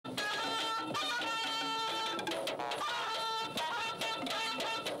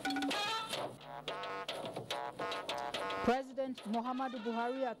President Muhammadu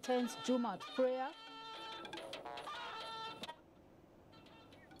Buhari attends Jumat prayer.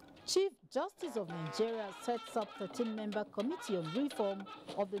 Chief Justice of Nigeria sets up 13-member committee on reform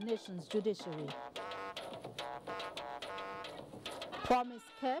of the nation's judiciary. Promise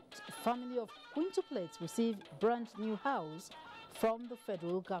kept, family of quintuplets receive brand new house from the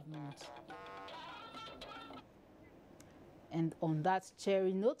federal government. And on that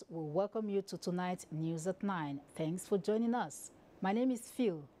cheery note, we'll welcome you to tonight's News at 9. Thanks for joining us. My name is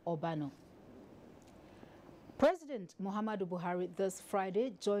Phil Obano. President Muhammadu Buhari this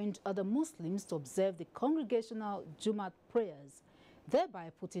Friday joined other Muslims to observe the congregational Jumat prayers, thereby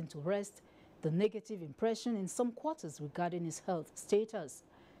putting to rest the negative impression in some quarters regarding his health status.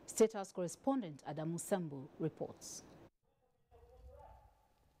 State House correspondent Adamu Sambo reports.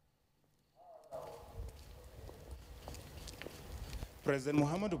 President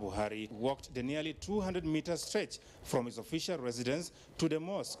Muhammadu Buhari walked the nearly 200-meter stretch from his official residence to the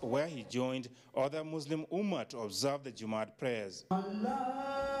mosque, where he joined other Muslim Ummah to observe the Jumat prayers.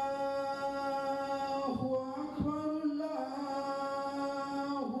 Allahu Akbar,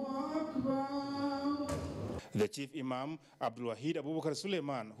 Allahu Akbar. The chief imam, Abdul Wahid Abubakar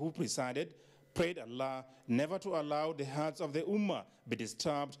Suleiman, who presided, prayed Allah never to allow the hearts of the Ummah be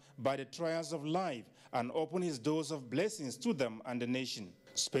disturbed by the trials of life and open his doors of blessings to them and the nation.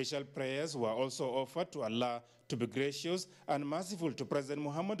 Special prayers were also offered to Allah to be gracious and merciful to President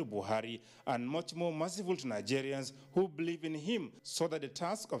Muhammadu Buhari and much more merciful to Nigerians who believe in him, so that the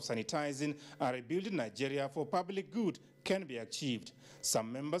task of sanitizing and rebuilding Nigeria for public good can be achieved.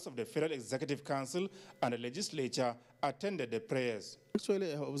 Some members of the Federal Executive Council and the legislature attended the prayers.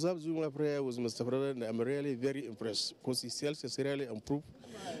 Actually, I observed my prayer with Mr. President, and I'm really very impressed because his health has really improved.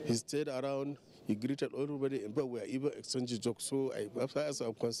 He stayed around, he greeted everybody, but we are even exchanging jokes. So, as far as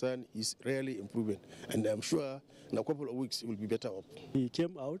I'm concerned, he's really improving. And I'm sure in a couple of weeks, he will be better off. He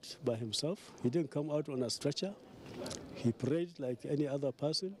came out by himself. He didn't come out on a stretcher. He prayed like any other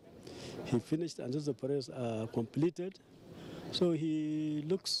person. He finished until the prayers are completed. So he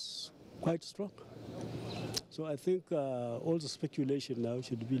looks quite strong. So I think all the speculation now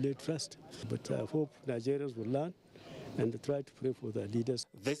should be laid rest. But I hope Nigerians will learn and try to pray for their leaders.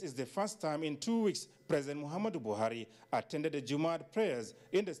 This is the first time in 2 weeks President Muhammadu Buhari attended the Jumat prayers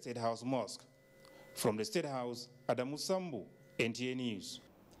in the State House Mosque. From the State House, Adamu Sambu, NTA News.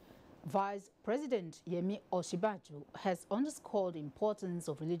 Vice President Yemi Osinbajo has underscored the importance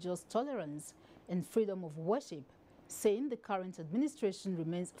of religious tolerance and freedom of worship, saying the current administration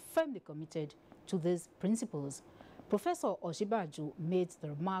remains firmly committed to these principles. Professor Osinbajo made the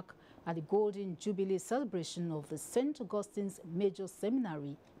remark at the Golden Jubilee celebration of the St. Augustine's Major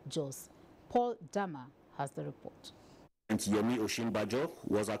Seminary, Jos. Paul Dama has the report. Yemi Osinbajo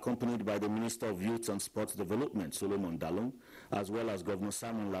was accompanied by the Minister of Youth and Sports Development, Solomon Dalong, as well as Governor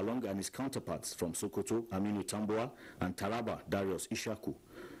Simon Lalong and his counterparts from Sokoto, Aminu Tamboa, and Taraba, Darius Ishaku.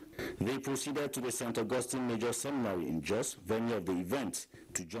 They proceeded to the St. Augustine Major Seminary in Jos, venue of the event,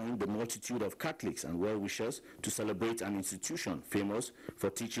 to join the multitude of Catholics and well-wishers to celebrate an institution famous for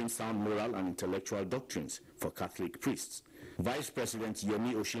teaching sound moral and intellectual doctrines for Catholic priests. Vice President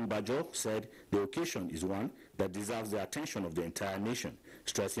Yemi Osinbajo said the occasion is one that deserves the attention of the entire nation,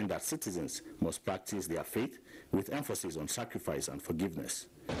 stressing that citizens must practice their faith with emphasis on sacrifice and forgiveness.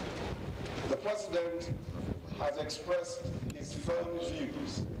 The President has expressed his firm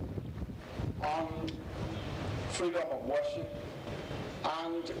views on freedom of worship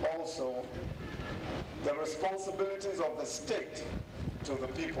and also the responsibilities of the state to the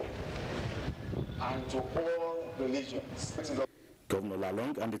people and to all religions. Governor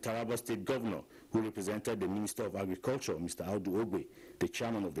Lalong and the Taraba State Governor, who represented the Minister of Agriculture, Mr. Audu Ogbe, the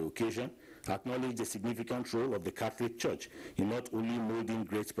chairman of the occasion, acknowledged the significant role of the Catholic Church in not only molding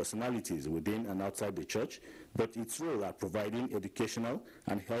great personalities within and outside the church, but its role at providing educational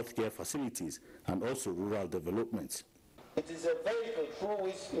and healthcare facilities and also rural development. It is a vehicle through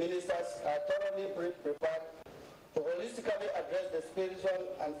which ministers are thoroughly prepared to holistically address the spiritual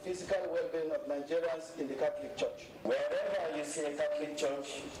and physical well-being of Nigerians in the Catholic Church. Wherever you see a Catholic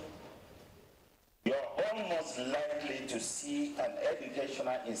Church, you're almost likely to see an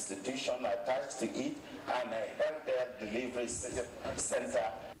educational institution attached to it and a healthcare delivery center.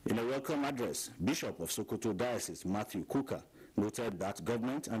 In a welcome address, Bishop of Sokoto Diocese Matthew Kuka noted that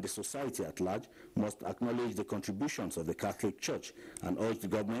government and the society at large must acknowledge the contributions of the Catholic Church and urged the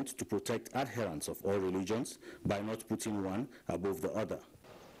government to protect adherents of all religions by not putting one above the other.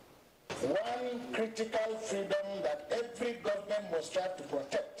 One critical freedom that every government must strive to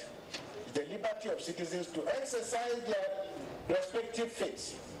protect is the liberty of citizens to exercise their respective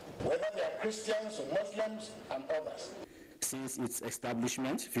faiths, whether they are Christians or Muslims and others. Since its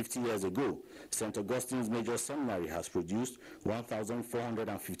establishment 50 years ago, St. Augustine's Major Seminary has produced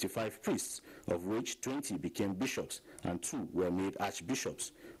 1,455 priests, of which 20 became bishops and 2 were made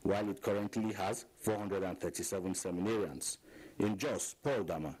archbishops, while it currently has 437 seminarians. In Jos, Paul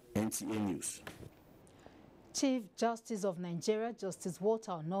Dama, NTA News. Chief Justice of Nigeria, Justice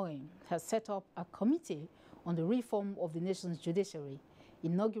Walter Onoyin, has set up a committee on the reform of the nation's judiciary.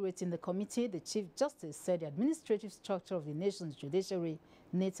 Inaugurating the committee, the Chief Justice said the administrative structure of the nation's judiciary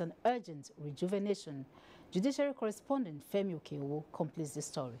needs an urgent rejuvenation. Judiciary correspondent Femi Okeowo completes the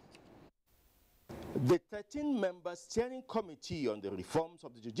story. The 13-member steering committee on the reforms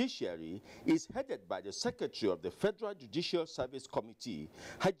of the judiciary is headed by the Secretary of the Federal Judicial Service Committee,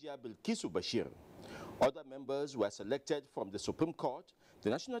 Hajia Bilkisu Bashir. Other members were selected from the Supreme Court,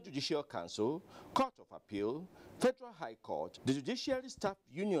 the National Judicial Council, Court of Appeal, Federal High Court, the Judiciary Staff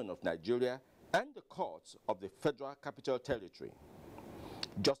Union of Nigeria, and the courts of the Federal Capital Territory.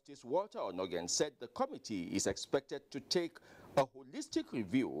 Justice Walter Onoyin said the committee is expected to take a holistic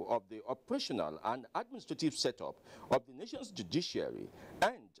review of the operational and administrative setup of the nation's judiciary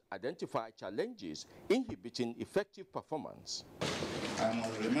and identify challenges inhibiting effective performance. I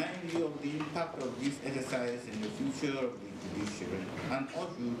must remind you of the impact of this exercise in the future of the judiciary and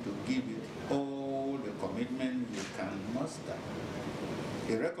urge you to give it all the commitment you can muster.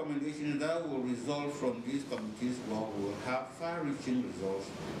 The recommendations that will result from this committee's work will have far-reaching results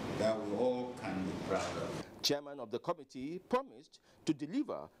that we all can be proud of. Chairman of the committee promised to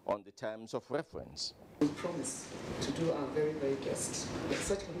deliver on the terms of reference. We promise to do our very, very best. But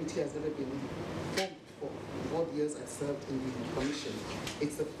such committee has never been formed before. All the years I served in the commission,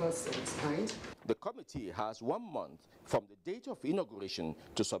 it's the first of its kind. The committee has 1 month from the date of inauguration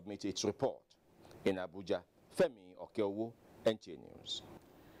to submit its report. In Abuja, Femi Okeowo, NTA News.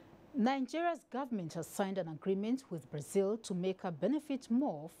 Nigeria's government has signed an agreement with Brazil to make her benefit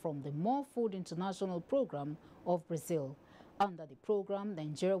more from the More Food International Program of Brazil. Under the program,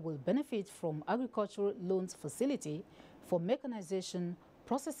 Nigeria will benefit from agricultural loans facility for mechanization,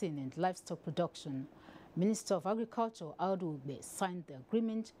 processing and livestock production. Minister of Agriculture Audu Ugbe signed the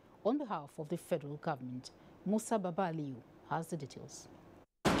agreement on behalf of the federal government. Musa Babaliu has the details.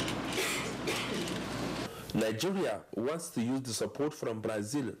 Nigeria wants to use the support from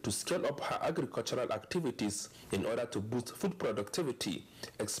Brazil to scale up her agricultural activities in order to boost food productivity,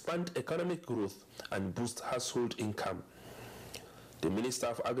 expand economic growth, and boost household income. The Minister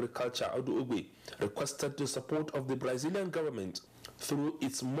of Agriculture, Audu Ugbe, requested the support of the Brazilian government through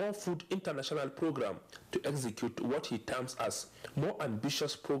its More Food International program to execute what he terms as more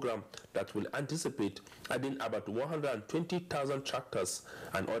ambitious program that will anticipate adding about 120,000 tractors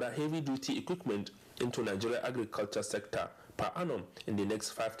and other heavy-duty equipment into Nigeria agriculture sector per annum in the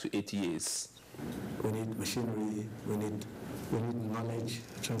next 5 to 8 years. We need machinery, we need knowledge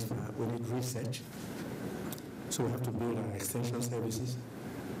transfer, we need research. So we have to build our extension services,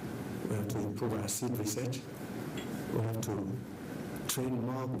 we have to improve our seed research, we have to train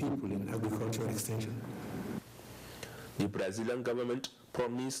more people in agricultural extension. The Brazilian government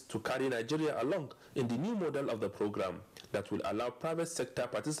promised to carry Nigeria along in the new model of the program that will allow private sector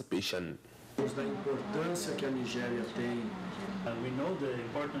participation. Da importância que a Nigéria tem. We know the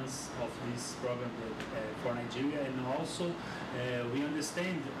importance of this program for Nigeria, and also we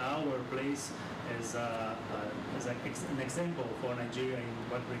understand our place as an example for Nigeria in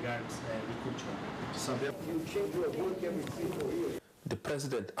what regards agriculture. The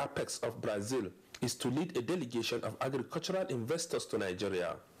president apex of Brazil is to lead a delegation of agricultural investors to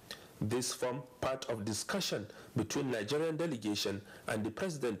Nigeria. This forms part of discussion between Nigerian delegation and the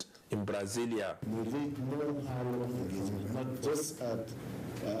president in Brasilia. We need more engagement, not just at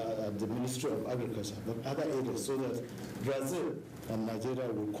the Ministry of Agriculture, but other areas, so that Brazil and Nigeria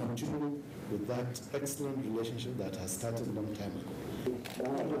will continue with that excellent relationship that has started a long time ago.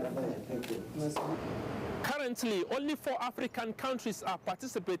 Currently, only 4 African countries are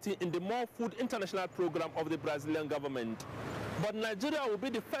participating in the More Food International program of the Brazilian government. But Nigeria will be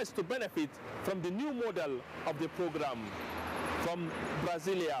the first to benefit from the new model of the program. From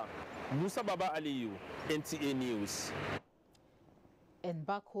Brasilia, Musa Baba Aliyu, NTA News. And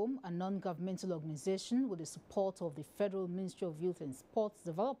back home, a non-governmental organization with the support of the Federal Ministry of Youth and Sports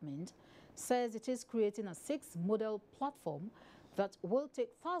Development says it is creating a 6-model platform that will take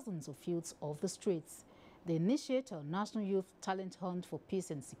thousands of youths off the streets. The initiator, National Youth Talent Hunt for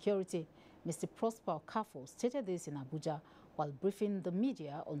Peace and Security, Mr. Prosper Okafo, stated this in Abuja while briefing the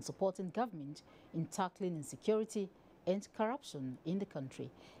media on supporting government in tackling insecurity and corruption in the country.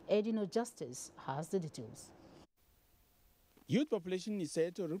 Edino Justice has the details. Youth population is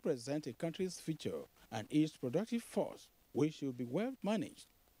said to represent a country's future and its productive force. which should be well managed,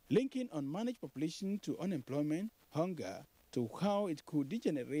 linking unmanaged population to unemployment, hunger, to how it could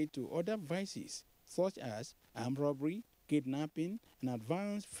degenerate to other vices such as armed robbery, kidnapping, and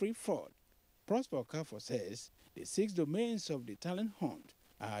advanced free fraud. Prosper Okafor says the 6 domains of the talent hunt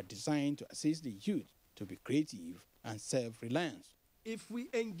are designed to assist the youth to be creative and self-reliant. If we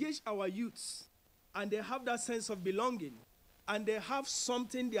engage our youths and they have that sense of belonging and they have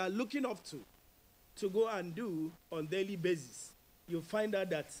something they are looking up to go and do on a daily basis, you'll find out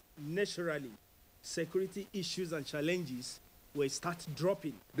that naturally security issues and challenges will start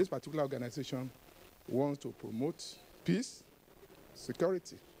dropping. This particular organization wants to promote peace,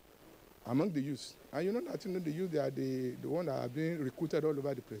 security among the youth. And you know that the youth, they are the ones that are being recruited all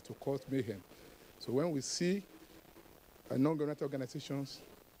over the place to cause mayhem. So when we see non-governmental organizations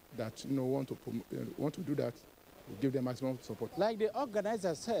that want to do that, we give them maximum support. Like the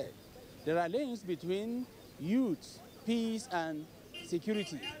organizer said, there are links between youth, peace, and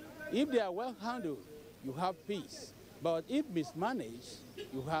security. If they are well handled, you have peace. But if mismanaged,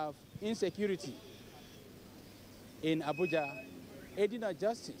 you have insecurity. In Abuja, Edina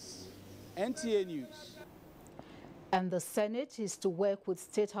Justice, NTA News. And the Senate is to work with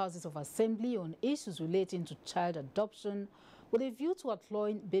state houses of assembly on issues relating to child adoption with a view to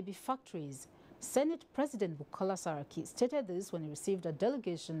outlawing baby factories. Senate President Bukola Saraki stated this when he received a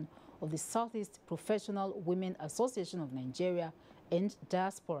delegation of the Southeast Professional Women Association of Nigeria and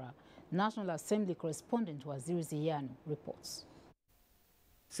Diaspora. National Assembly correspondent Waziri Ziyanu reports.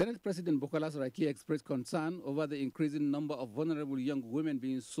 Senate President Bukola Saraki expressed concern over the increasing number of vulnerable young women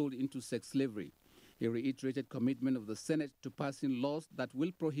being sold into sex slavery. He reiterated commitment of the Senate to passing laws that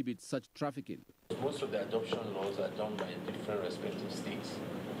will prohibit such trafficking. Most of the adoption laws are done by different respective states,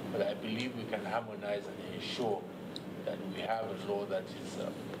 but I believe we can harmonize and ensure that we have a law that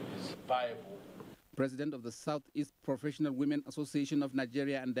is viable. President of the Southeast Professional Women Association of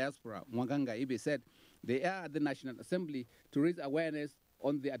Nigeria and Diaspora, Mwaganga Ibe, said they are at the National Assembly to raise awareness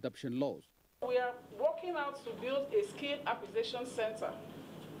on the adoption laws. We are working out to build a skill acquisition center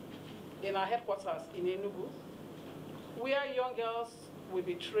in our headquarters in Enugu, where young girls will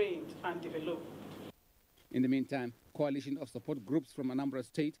be trained and developed. In the meantime, coalition of support groups from Anambra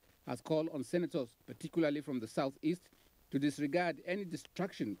State has called on senators, particularly from the Southeast, to disregard any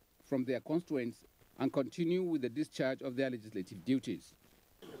distraction from their constituents and continue with the discharge of their legislative duties.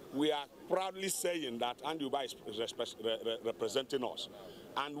 We are proudly saying that Anduba is representing us.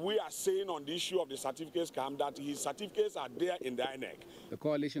 And we are saying on the issue of the certificate scam that his certificates are there in the INEC. The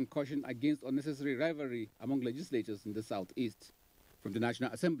coalition cautioned against unnecessary rivalry among legislators in the Southeast. From the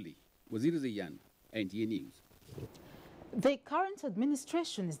National Assembly, Waziri Zayan, NTA News. The current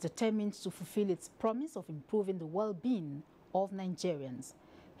administration is determined to fulfill its promise of improving the well-being of Nigerians.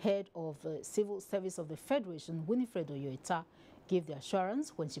 Head of the Civil Service of the Federation, Winifred Oyoita, gave the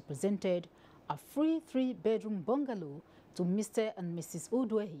assurance when she presented a free 3-bedroom bungalow to Mr. and Mrs.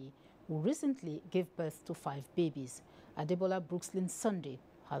 Udwehi, who recently gave birth to 5 babies. Adebola Brookslyn Sunday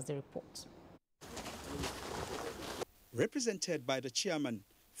has the report. Represented by the chairman,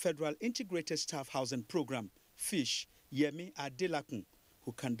 Federal Integrated Staff Housing Program, FISH, Yemi Adelakun,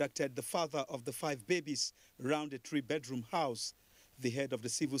 who conducted the father of the 5 babies around a 3-bedroom house, the head of the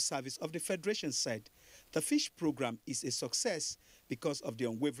Civil Service of the Federation said the FISH program is a success because of the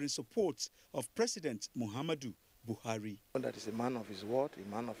unwavering support of President Muhammadu Buhari. That is a man of his word, a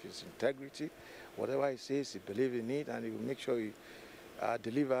man of his integrity. Whatever he says, he believes in it, and he will make sure he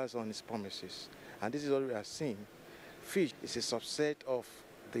delivers on his promises. And this is what we are seeing. FISH is a subset of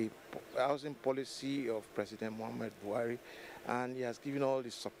the housing policy of President Muhammadu Buhari, and he has given all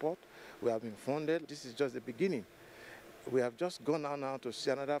his support. We have been funded. This is just the beginning. We have just gone now to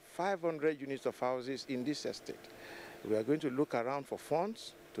see another 500 units of houses in this estate. We are going to look around for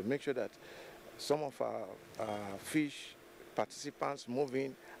funds to make sure that some of our FISH participants move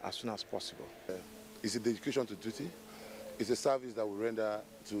in as soon as possible. It's a dedication to duty. It's a service that we render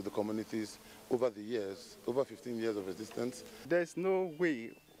to the communities over the years, over 15 years of existence. There's no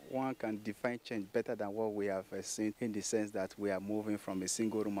way one can define change better than what we have seen, in the sense that we are moving from a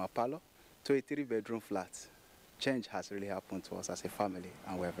single-room parlor to a 3-bedroom flat. Change has really happened to us as a family,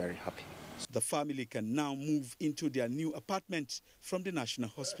 and we're very happy. The family can now move into their new apartment from the National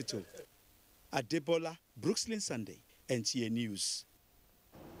Hospital. Adebola Brookslyn Sunday, NTA News.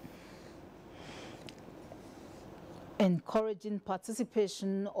 Encouraging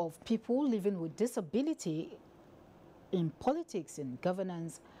participation of people living with disability in politics and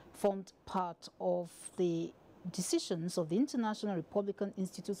governance formed part of the decisions of the International Republican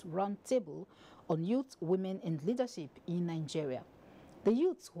Institute's Roundtable on Youth, Women and Leadership in Nigeria. The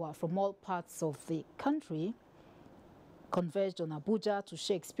youths, who are from all parts of the country, converged on Abuja to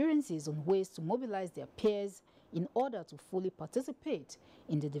share experiences on ways to mobilize their peers in order to fully participate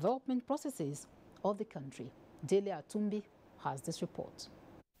in the development processes of the country. Dele Atumbi has this report.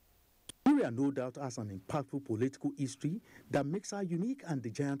 Nigeria no doubt has an impactful political history that makes her unique and the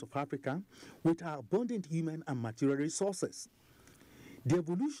giant of Africa with her abundant human and material resources. The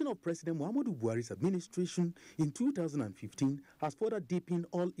evolution of President Muhammadu Buhari's administration in 2015 has further deepened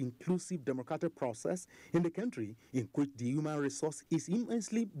all-inclusive democratic process in the country in which the human resource is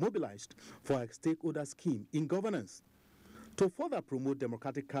immensely mobilized for a stakeholder scheme in governance. To further promote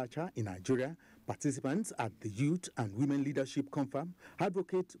democratic culture in Nigeria, participants at the Youth and Women Leadership Conference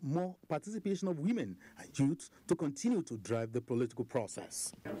advocate more participation of women and youths to continue to drive the political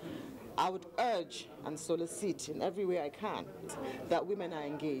process. I would urge and solicit in every way I can that women are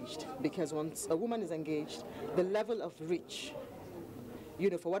engaged, because once a woman is engaged, the level of reach,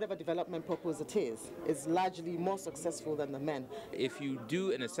 for whatever development purpose it is largely more successful than the men. If you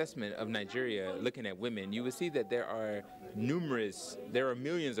do an assessment of Nigeria looking at women, you will see that there are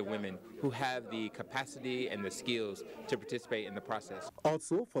millions of women who have the capacity and the skills to participate in the process.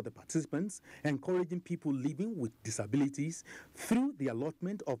 Also, for the participants, encouraging people living with disabilities through the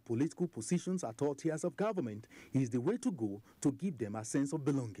allotment of political positions at all tiers of government is the way to go to give them a sense of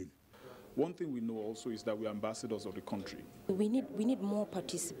belonging. One thing we know also is that we are ambassadors of the country. We need more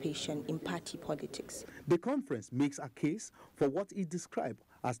participation in party politics. The conference makes a case for what is described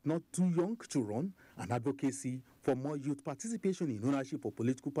as not too young to run, and advocacy for more youth participation in ownership of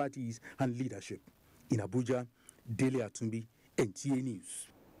political parties and leadership. In Abuja, Dele Atumbi, NTA News.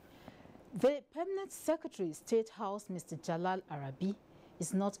 The Permanent Secretary, State House, Mr. Jalal Arabi,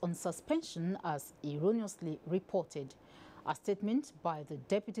 is not on suspension as erroneously reported. A statement by the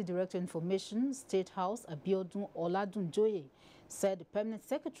Deputy Director of Information, State House, Abiodun Oladunjoye, said the Permanent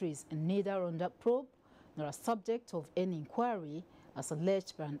Secretary is neither under probe nor a subject of any inquiry as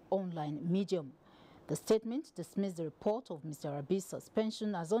alleged by an online medium. The statement dismissed the report of Mr. Arabi's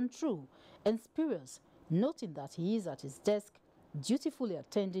suspension as untrue and spurious, noting that he is at his desk dutifully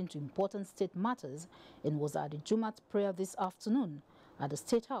attending to important state matters and was at the Jumat prayer this afternoon at the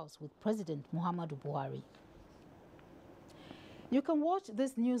State House with President Muhammadu Buhari. You can watch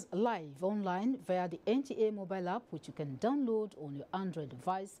this news live online via the NTA mobile app, which you can download on your Android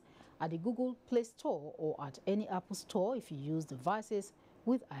device at the Google Play Store or at any Apple Store if you use devices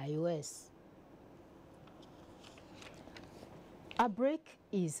with iOS. A break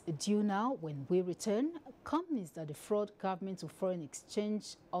is due now. When we return, companies that defraud government of foreign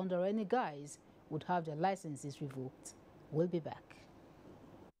exchange under any guise would have their licenses revoked. We'll be back.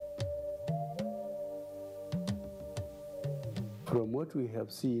 From what we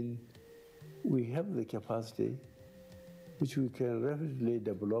have seen, we have the capacity which we can rapidly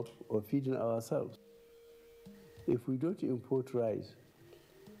develop or feed in ourselves. If we don't import rice,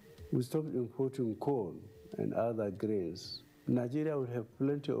 we stop importing corn and other grains, Nigeria will have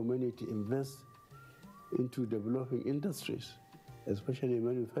plenty of money to invest into developing industries, especially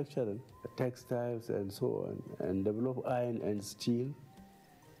manufacturing, textiles and so on, and develop iron and steel,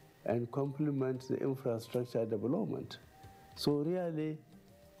 and complement the infrastructure development. So really,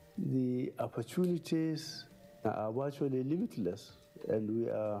 the opportunities are virtually limitless, and we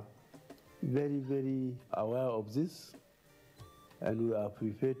are very, very aware of this, and we are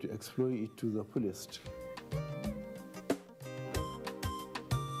prepared to exploit it to the fullest.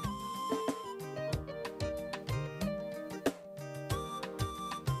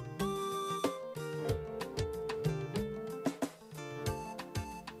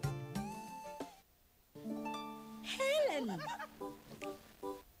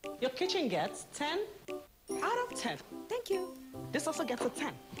 Your kitchen gets 10 out of 10. Thank you. This also gets a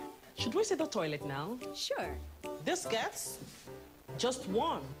 10. Should we see the toilet now? Sure. This gets just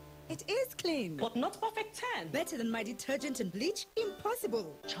 1. It is clean. But not perfect 10. Better than my detergent and bleach?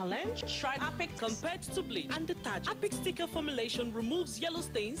 Impossible. Challenge? Try Apic compared to bleach and detergent. Apic sticker formulation removes yellow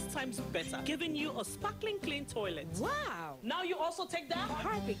stains times better, giving you a sparkling clean toilet. Wow. Now you also take that?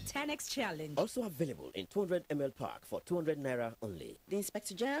 Harpic 10X Challenge. Also available in 200 ml pack for 200 naira only. The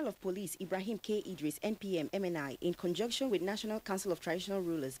Inspector General of Police, Ibrahim K. Idris, NPM, MNI, in conjunction with National Council of Traditional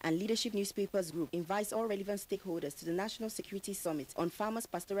Rulers and Leadership Newspapers Group, invites all relevant stakeholders to the National Security Summit on Farmers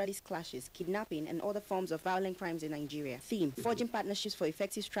Pastoralist Clashes, Kidnapping, and other forms of violent crimes in Nigeria. Theme: Forging partnerships for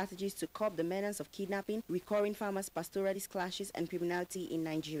effective strategies to curb the menace of kidnapping, recurring farmers pastoralist clashes, and criminality in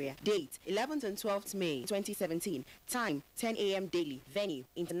Nigeria. Date: 11th and 12th May 2017. Time: 10 a.m. daily. Venue,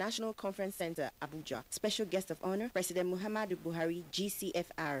 International Conference Center, Abuja. Special guest of honor, President Muhammadu Buhari,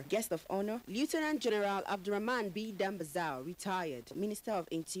 GCFR. Guest of honor, Lieutenant General Abdurrahman B. Dambazao, retired, Minister of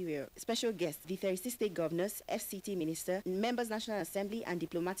Interior. Special guest, the 36 state governors, FCT Minister, members National Assembly and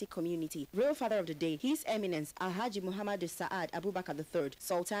diplomatic community. Royal Father of the Day, His Eminence Alhaji Muhammadu Sa'ad Abubakar III,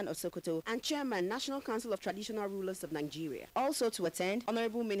 Sultan of Sokoto, and Chairman, National Council of Traditional Rulers of Nigeria. Also to attend,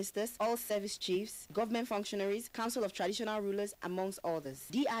 honorable ministers, all service chiefs, government functionaries, Council of Traditional Rulers, amongst others.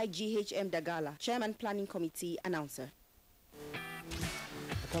 DIGHM Dagala, Chairman Planning Committee, announcer.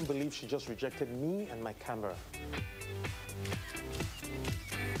 I can't believe she just rejected me and my camera.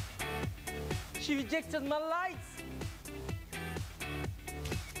 She rejected my lights.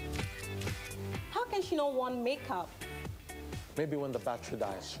 How can she not want makeup? Maybe when the battery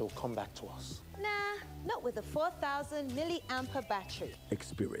dies, she'll come back to us. Nah, not with a 4,000 milliampere battery.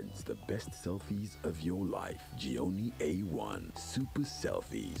 Experience the best selfies of your life. Gioni A1 Super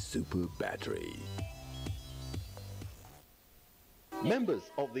Selfie Super Battery. Members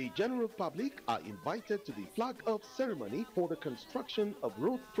of the general public are invited to the flag-off ceremony for the construction of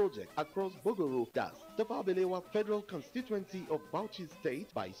road project across Bogoro, Das, Tababelewa Federal Constituency of Bauchi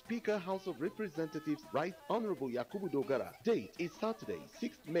State by Speaker House of Representatives Right Honorable Yakubu Dogara. Date is Saturday,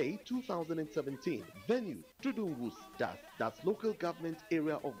 6th May 2017. Venue, Tudungus, Das local government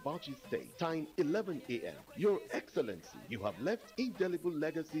area of Bauchi State. Time 11 a.m. Your Excellency, you have left indelible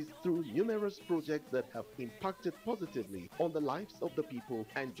legacies through numerous projects that have impacted positively on the lives of the people,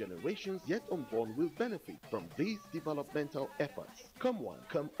 and generations yet unborn will benefit from these developmental efforts. Come one,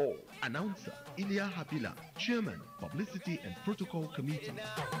 come all. Announcer Ilya Habila, Chairman, Publicity and Protocol Committee.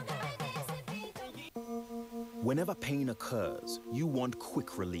 Whenever pain occurs, you want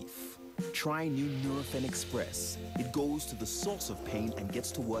quick relief. Try new Nurofen Express. It goes to the source of pain and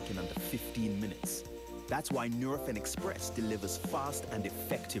gets to work in under 15 minutes. That's why Nurofen Express delivers fast and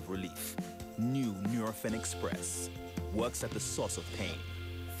effective relief. New Nurofen Express works at the source of pain,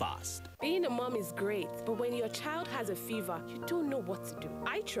 fast. Being a mom is great, but when your child has a fever, you don't know what to do.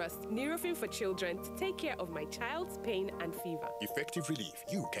 I trust Nurofen for Children to take care of my child's pain and fever. Effective relief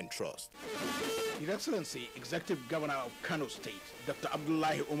you can trust. His Excellency, Executive Governor of Kano State, Dr.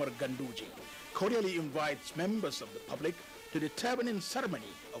 Abdullahi Umar Ganduji, cordially invites members of the public to the turbaning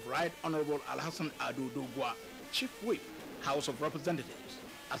ceremony of Right Honorable Alhassan Adu Dugwa, Chief Whip, House of Representatives,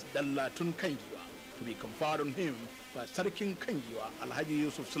 as Dalla Tun Kangiwa, to be conferred on him by Sarikin Kangiwa Alhaji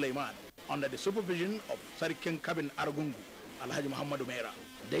Yusuf Suleiman under the supervision of Sarikin Kabin Aragungu Alhaji Muhammad Umaira.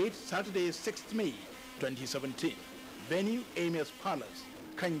 Date Saturday 6th May 2017. Venue Amias Palace,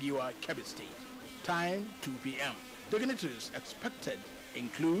 Kangiwa, Kebbi State. Time 2 p.m. Dignitaries expected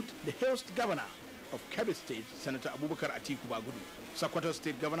include the host governor of Kebbi State, Senator Abubakar Atiku Bagudu, Sokoto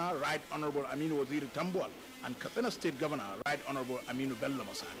State Governor, Right Honorable Aminu Waziri Tambuwal, and Katsina State Governor, Right Honorable Aminu Bello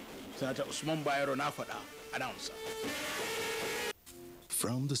Masari. Senator Usman Bayero Nafada, announcer.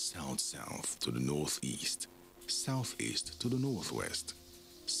 From the south-south to the northeast, southeast to the northwest,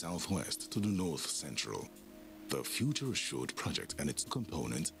 southwest to the north-central, the Future Assured project and its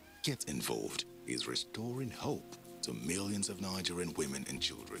component, Get Involved, is restoring hope to millions of Nigerian women and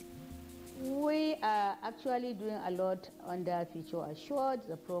children. We are actually doing a lot under Future Assured,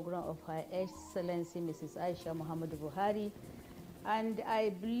 the program of Her Excellency Mrs. Aisha Muhammadu Buhari. And I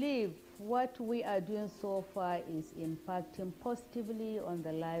believe what we are doing so far is impacting positively on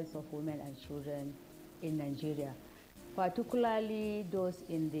the lives of women and children in Nigeria, particularly those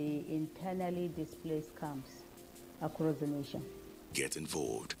in the internally displaced camps across the nation. Get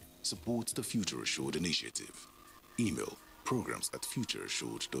Involved supports the Future Assured initiative. Email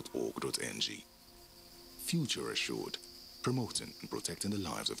programs@futureassured.org.ng. Future Assured, promoting and protecting the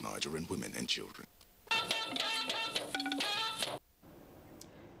lives of Nigerian women and children.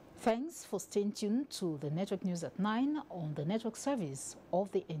 Thanks for staying tuned to the Network News at 9 on the network service of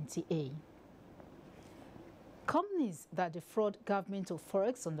the NTA. Companies that defraud government of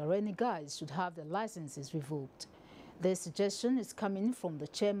forex under any guise should have their licenses revoked. This suggestion is coming from the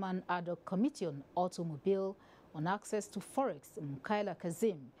chairman ad hoc committee on automobile on access to forex, Mukaila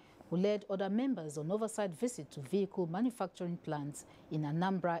Kazim, who led other members on oversight visit to vehicle manufacturing plants in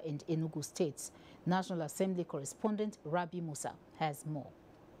Anambra and Enugu states. National Assembly correspondent Rabi Musa has more.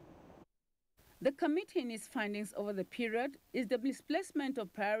 The committee in its findings over the period is the misplacement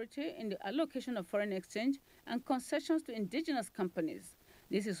of priority in the allocation of foreign exchange and concessions to indigenous companies.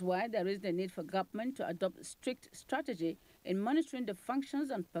 This is why there is the need for government to adopt a strict strategy in monitoring the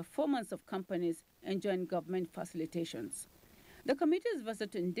functions and performance of companies enjoying government facilitations. The committee's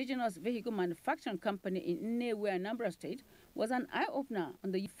visit to indigenous vehicle manufacturing company in Nnewi, Anambra State was an eye-opener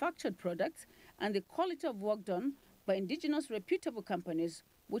on the manufactured products and the quality of work done by indigenous reputable companies,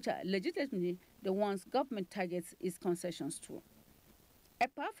 which are legitimately the ones government targets its concessions to.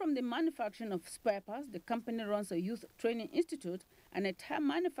 Apart from the manufacturing of spare parts, the company runs a youth training institute and a tire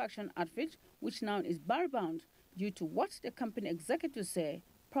manufacturing outfit, which now is bar-bound due to what the company executives say,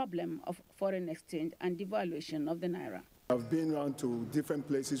 problem of foreign exchange and devaluation of the naira. I've been around to different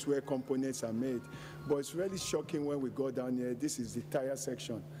places where components are made, but it's really shocking when we go down here. This is the tire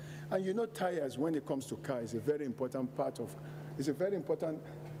section. And you know, tires, when it comes to cars, is a very important part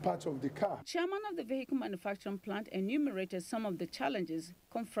of the car. Chairman of the vehicle manufacturing plant enumerated some of the challenges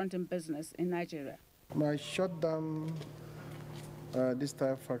confronting business in Nigeria. I shut down this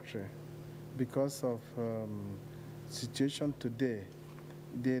tire factory because of situation today.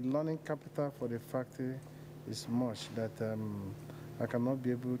 The learning capital for the factory is much that I cannot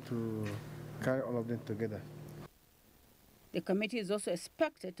be able to carry all of them together. The committee is also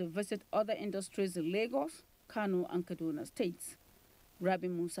expected to visit other industries in Lagos, Kano, and Kaduna states. Rabi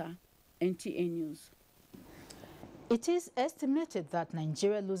Musa, NTA News. It is estimated that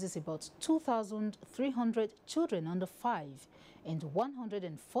Nigeria loses about 2,300 children under 5 and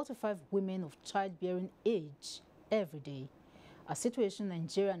 145 women of childbearing age every day. A situation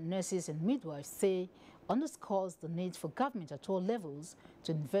Nigerian nurses and midwives say underscores the need for government at all levels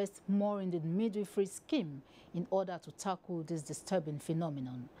to invest more in the midwifery scheme in order to tackle this disturbing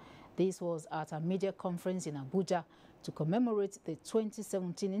phenomenon. This was at a media conference in Abuja to commemorate the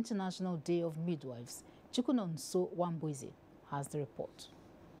 2017 International Day of Midwives. Chukunonso Wambuize has the report.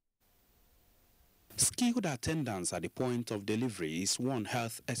 Skilled attendance at the point of delivery is one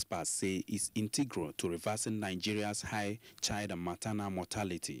health experts say is integral to reversing Nigeria's high child and maternal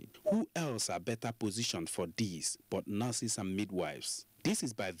mortality. Who else are better positioned for this but nurses and midwives? This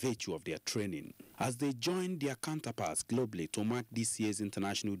is by virtue of their training. As they join their counterparts globally to mark this year's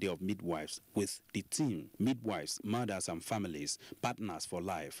International Day of Midwives with the theme Midwives, Mothers and Families, Partners for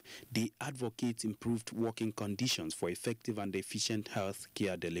Life, they advocate improved working conditions for effective and efficient health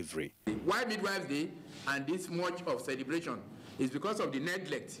care delivery. Why Midwives Day and this much of celebration is because of the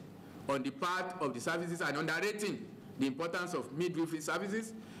neglect on the part of the services and underrating the importance of midwifery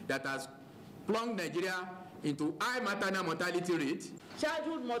services that has plunged Nigeria into high maternal mortality rate.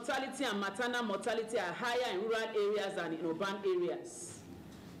 Childhood mortality and maternal mortality are higher in rural areas than in urban areas.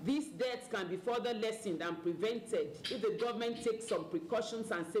 These deaths can be further lessened and prevented if the government takes some precautions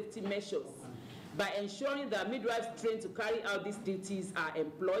and safety measures by ensuring that midwives trained to carry out these duties are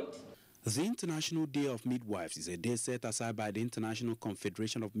employed. The International Day of Midwives is a day set aside by the International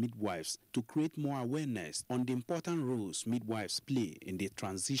Confederation of Midwives to create more awareness on the important roles midwives play in the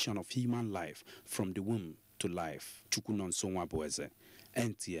transition of human life from the womb to life. Chukunonso Wambuize,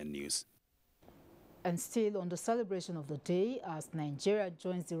 NTA News. And still on the celebration of the day, as Nigeria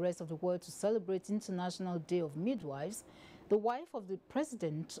joins the rest of the world to celebrate International Day of Midwives, the wife of the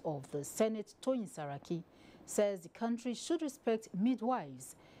President of the Senate, Toyin Saraki, says the country should respect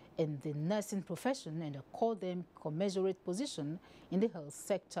midwives in the nursing profession and accord them commensurate position in the health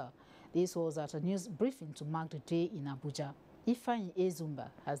sector. This was at a news briefing to mark the day in Abuja. Ifeanyi Ezumba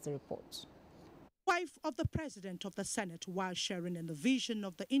has the report. Wife of the President of the Senate, while sharing in the vision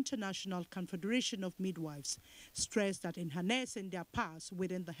of the International Confederation of Midwives, stressed that in harnessing their powers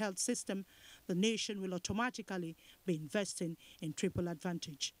within the health system, the nation will automatically be investing in triple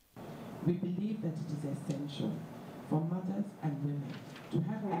advantage. We believe that it is essential for mothers and women to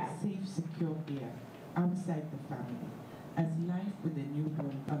have a safe, secure care outside the family, as life with a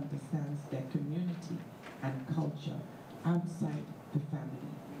newborn understands their community and culture outside the family.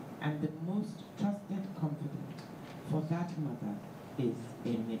 And the most trusted confidant for that mother is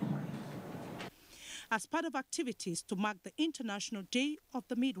a midwife. As part of activities to mark the International Day of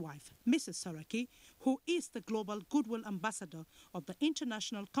the Midwife, Mrs. Saraki, who is the Global Goodwill Ambassador of the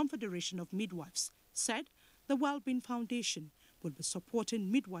International Confederation of Midwives, said the Wellbeing Foundation will be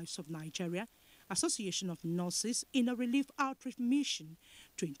supporting Midwives of Nigeria, Association of Nurses, in a relief outreach mission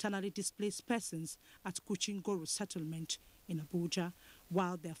to internally displaced persons at Kuchingoro settlement in Abuja,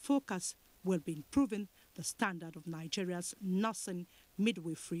 while their focus will be improving the standard of Nigeria's nursing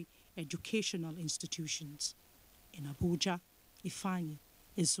midwifery educational institutions. In Abuja, Ifeanyi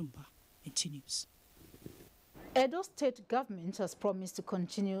Ezumba, NTA News. Edo State government has promised to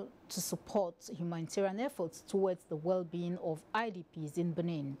continue to support humanitarian efforts towards the well-being of IDPs in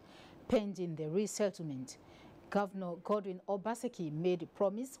Benin, pending their resettlement. Governor Godwin Obaseki made a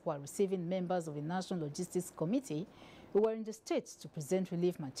promise while receiving members of the National Logistics Committee who were in the state to present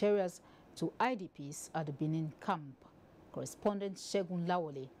relief materials to IDPs at the Benin camp. Correspondent Shegun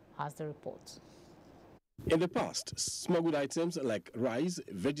Lawole has the report. In the past, smuggled items like rice,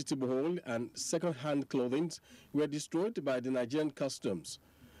 vegetable oil, and second-hand clothing were destroyed by the Nigerian customs.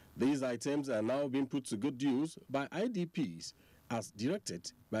 These items are now being put to good use by IDPs, as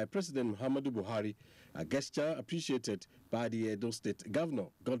directed by President Muhammadu Buhari, a gesture appreciated by the Edo State Governor,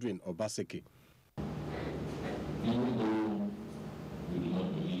 Godwin Obaseki. Even though we do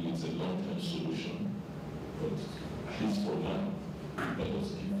not believe it's a long-term solution, but at least for now, let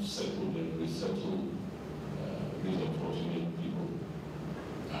us resettle these unfortunate people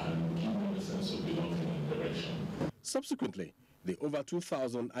and give them a sense of belonging and direction. Subsequently, the over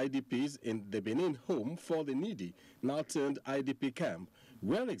 2,000 IDPs in the Benin Home for the Needy, now turned IDP camp,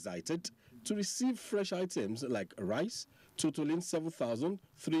 were excited to receive fresh items like rice, totaling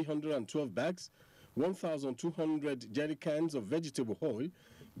 7,312 bags, 1,200 jerry cans of vegetable oil,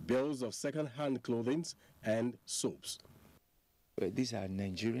 bales of second-hand clothing, and soaps. These are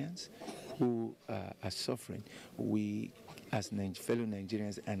Nigerians who are suffering. We, as fellow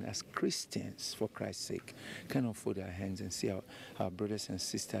Nigerians and as Christians, for Christ's sake, cannot fold our hands and see our brothers and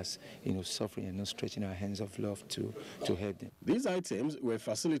sisters, suffering and not stretching our hands of love to help them. These items were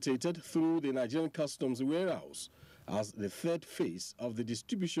facilitated through the Nigerian Customs Warehouse as the third phase of the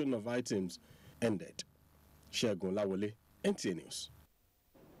distribution of items ended. Shegun Lawole, NTA News.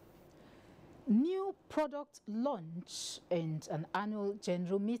 New product launch and an annual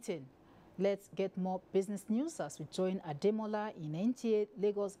general meeting. Let's get more business news as we join Ademola in NTA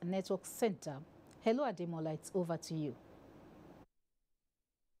Lagos Network Center. Hello Ademola, it's over to you.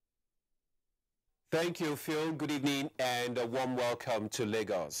 Thank you, Phil. Good evening and a warm welcome to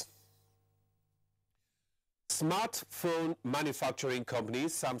Lagos. Smartphone manufacturing company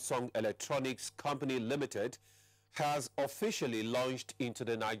Samsung Electronics Company Limited has officially launched into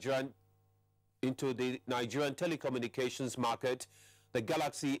the Nigerian telecommunications market the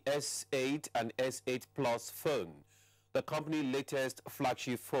Galaxy S8 and S8 Plus phone, the company's latest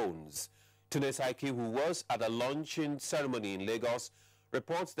flagship phones. Tunes Aiki, who was at the launching ceremony in Lagos,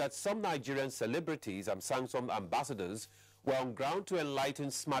 reports that some Nigerian celebrities and Samsung ambassadors were on ground to enlighten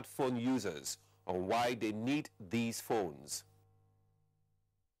smartphone users on why they need these phones.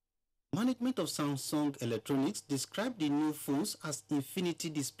 Management of Samsung Electronics described the new phones as infinity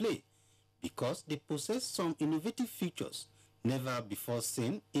display because they possess some innovative features never before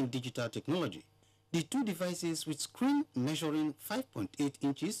seen in digital technology. The two devices, with screen measuring 5.8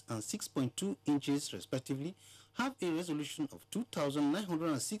 inches and 6.2 inches respectively, have a resolution of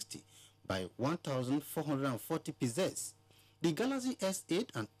 2,960 by 1,440 pixels. The Galaxy S8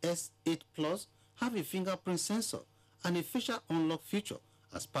 and S8 Plus have a fingerprint sensor and a facial unlock feature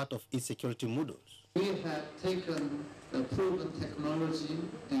as part of its security modules. We have taken the proven technology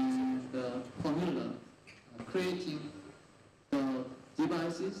and formula, creating the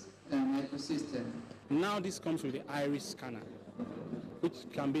devices and ecosystem. Now this comes with the iris scanner, which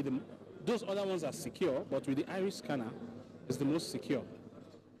can be those other ones are secure, but with the iris scanner, it's the most secure.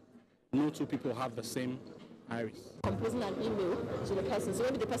 No two people have the same iris. Composing an email to the person. So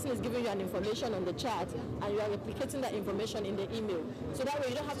maybe the person is giving you an information on the chat and you are replicating that information in the email. So that way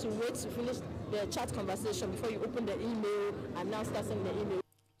you don't have to wait to finish the chat conversation before you open the email and now start sending the email.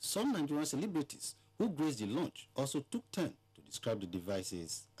 Some Nigerian celebrities who graced the launch also took turn to describe the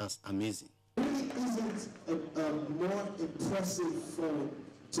devices as amazing. There really isn't a more impressive phone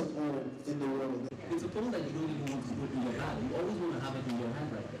to own in the world. It's a phone that you don't even want to put in your bag. You always want to have it in your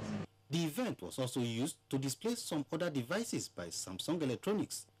hand like this. The event was also used to display some other devices by Samsung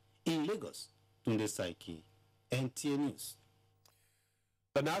Electronics in Lagos. Tunde Saiki, NTA News.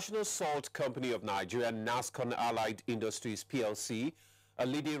 The National Salt Company of Nigeria, NASCON Allied Industries PLC, a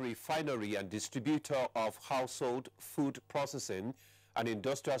leading refinery and distributor of household food processing and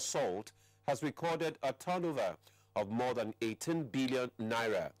industrial salt, has recorded a turnover of more than 18 billion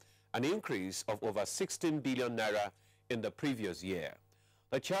naira, an increase of over 16 billion naira in the previous year.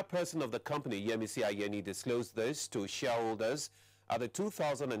 The chairperson of the company, Yemisi Ayeni, disclosed this to shareholders at the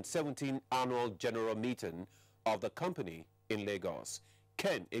 2017 annual general meeting of the company in Lagos.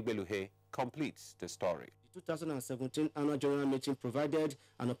 Ken Egbeluhe completes the story. The 2017 annual general meeting provided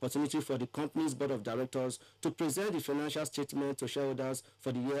an opportunity for the company's board of directors to present the financial statement to shareholders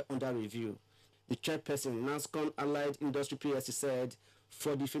for the year under review. The chairperson, NASCON Allied Industry PLC, said,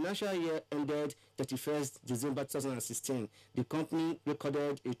 for the financial year ended 31st December 2016, the company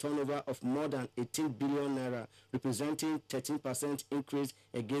recorded a turnover of more than 18 billion naira, representing 13% increase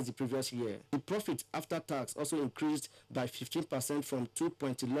against the previous year. The profit after tax also increased by 15% from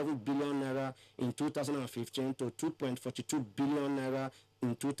 2.11 billion naira in 2015 to 2.42 billion naira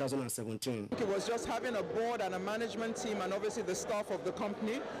in 2017. It was just having a board and a management team and obviously the staff of the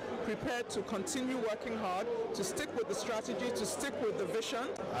company prepared to continue working hard, to stick with the strategy, to stick with the vision.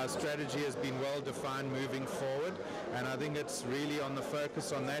 Our strategy has been well defined moving forward, and I think it's really on the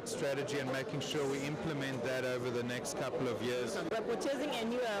focus on that strategy and making sure we implement that over the next couple of years. We're purchasing a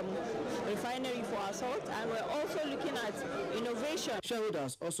new refinery for our salt, and we're also looking at innovation.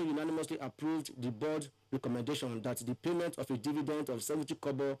 Shareholders also unanimously approved the board recommendation that the payment of a dividend of 70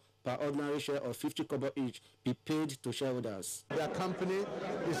 kobo per ordinary share of 50 kobo each be paid to shareholders. Their company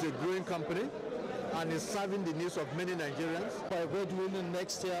is a growing company and is serving the needs of many Nigerians. By God willing,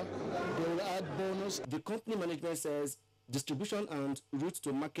 next year they will add bonus. The company management says distribution and route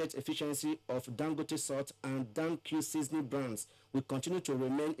to market efficiency of Dangote salt and DanQ seasoning brands will continue to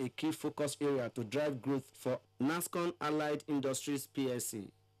remain a key focus area to drive growth for NASCON Allied Industries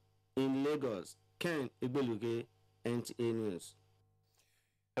PLC. In Lagos, Ken Igbeluge, NTA News.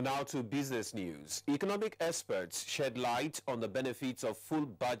 And now to business news. Economic experts shed light on the benefits of full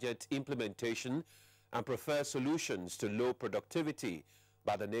budget implementation and prefer solutions to low productivity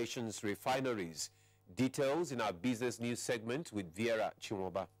by the nation's refineries. Details in our business news segment with Vera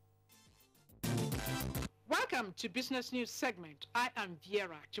Chimoba. Welcome to Business News segment. I am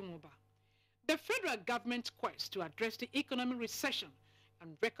Vera Chimoba. The federal government's quest to address the economic recession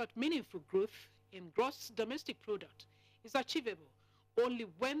and record meaningful growth in gross domestic product is achievable only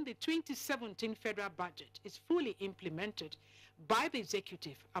when the 2017 federal budget is fully implemented by the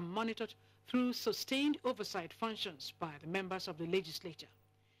executive and monitored through sustained oversight functions by the members of the legislature.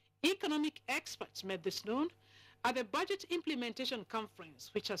 Economic experts made this known at the Budget Implementation Conference,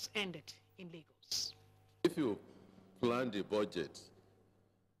 which has ended in Lagos. If you plan the budget,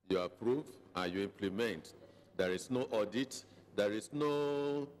 you approve and you implement, there is no audit, there is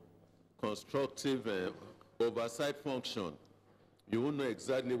no constructive oversight function. You will know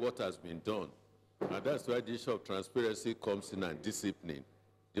exactly what has been done. And that's why the issue of transparency comes in and discipline.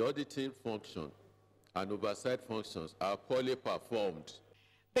 The auditing function and oversight functions are poorly performed.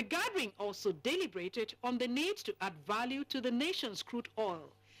 The gathering also deliberated on the need to add value to the nation's crude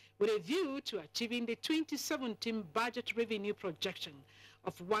oil with a view to achieving the 2017 budget revenue projection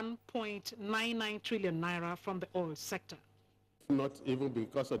of 1.99 trillion naira from the oil sector. Not even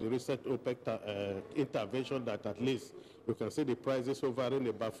because of the recent OPEC intervention that at least you can see the prices hovering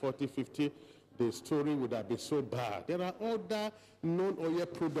about 40, 50, the story would have been so bad. There are other non-oil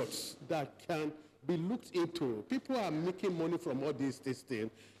products that can be looked into. People are making money from all these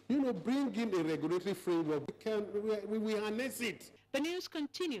things. You know, bring in a regulatory framework. We harness it. The news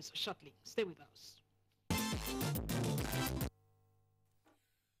continues shortly. Stay with us.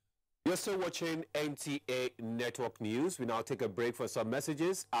 You're still watching NTA Network News. We now take a break for some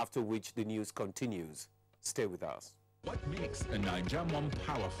messages, after which the news continues. Stay with us. What makes a Nigerian mom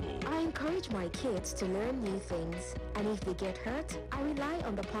powerful? I encourage my kids to learn new things, and if they get hurt, I rely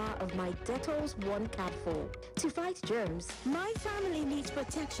on the power of my Dettol's One Capful to fight germs. My family needs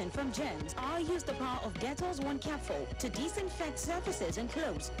protection from germs. I use the power of Dettol's One Capful to disinfect surfaces and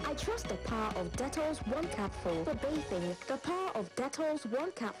clothes. I trust the power of Dettol's One Capful for bathing. The power of Dettol's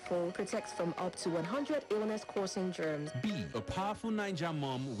One Capful protects from up to 100 illness-causing germs. Be a powerful Nigerian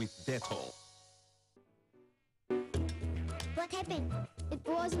mom with Dettol. What happened? It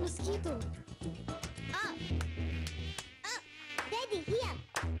was a mosquito. Oh! Daddy, here!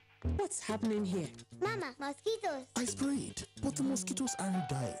 What's happening here? Mama, mosquitoes. I sprayed, but the mosquitoes aren't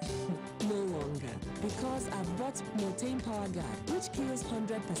dying. No longer, because I bought Motane Power Guard, which kills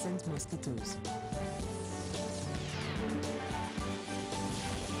 100% mosquitoes.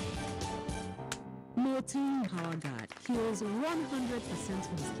 Motane Power Guard kills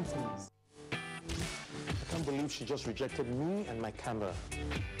 100% mosquitoes. I can't believe she just rejected me and my camera.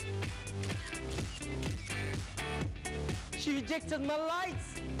 She rejected my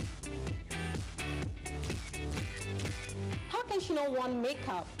lights. How can she not want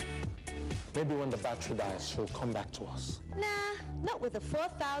makeup? Maybe when the battery dies, she'll come back to us. Nah, not with a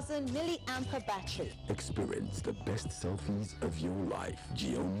 4,000 milliampere battery. Experience the best selfies of your life.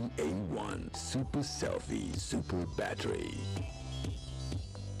 Xiaomi A1 Super Selfie Super Battery.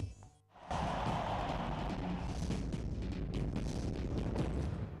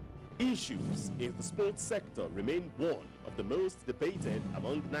 Issues in the sports sector remain one of the most debated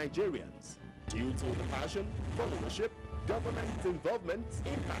among Nigerians due to the passion, followership, government involvement,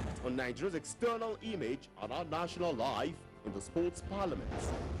 impact on Nigeria's external image and our national life in the sports parliament.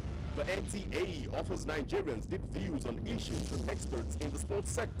 The NTA offers Nigerians deep views on issues from experts in the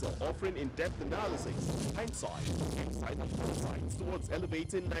sports sector, offering in-depth analysis, hindsight, insight and foresight towards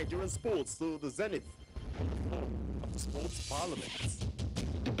elevating Nigerian sports to the zenith of the sports parliament.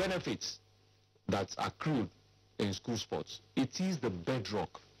 benefits that accrue in school sports. It is the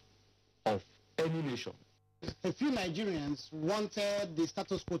bedrock of any nation. A few Nigerians wanted the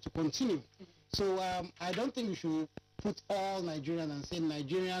status quo to continue. So I don't think we should put all Nigerians and say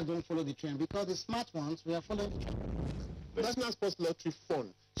Nigerians don't follow the trend, because the smart ones, we are following the trend. The National Sports Lottery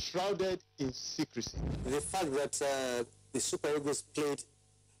Fund, shrouded in secrecy. The fact that the Super Eagles played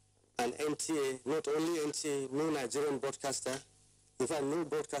an NTA, not only NTA, no Nigerian broadcaster, in fact, no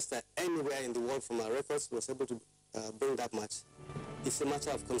broadcaster anywhere in the world from our records was able to bring that much. It's a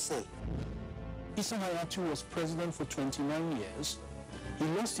matter of concern. Issa Hayatu was president for 29 years. He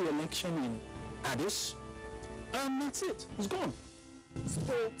lost the election in Addis, and that's it. He's gone.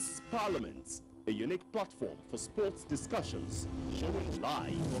 Sports Parliament, a unique platform for sports discussions, showing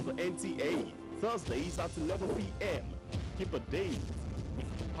live on the NTA, Thursdays at 11 p.m. Keep a date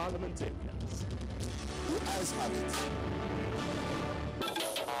with parliamentarians. Who else have it?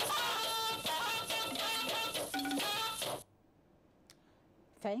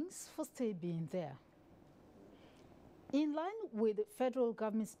 Thanks for still being there. In line with the federal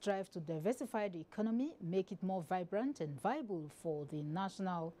government's drive to diversify the economy, make it more vibrant and viable for the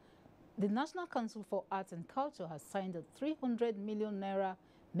National Council for Arts and Culture has signed a 300 million naira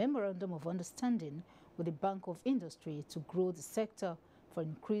memorandum of understanding with the Bank of Industry to grow the sector for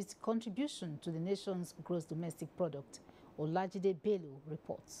increased contribution to the nation's gross domestic product. Olajide Bello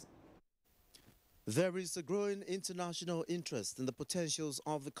reports. There is a growing international interest in the potentials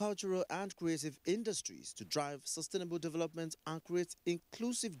of the cultural and creative industries to drive sustainable development and create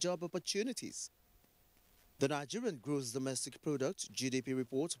inclusive job opportunities. The Nigerian Gross Domestic Product (GDP)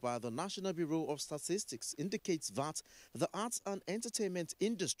 report by the National Bureau of Statistics indicates that the arts and entertainment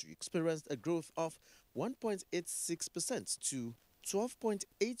industry experienced a growth of 1.86% to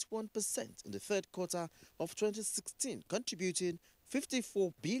 12.81% in the third quarter of 2016, contributing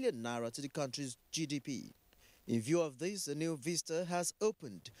 54 billion naira to the country's GDP. In view of this, a new vista has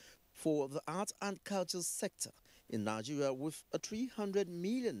opened for the art and culture sector in Nigeria with a 300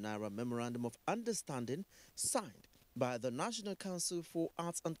 million naira memorandum of understanding signed by the National Council for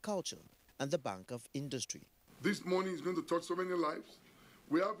Arts and Culture and the Bank of Industry. This money is going to touch so many lives.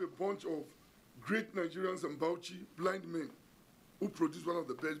 We have a bunch of great Nigerians and Bauchi blind men who produce one of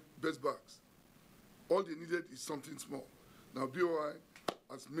the best bags. All they needed is something small. Now BOI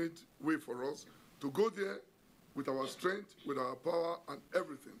has made way for us to go there with our strength, with our power and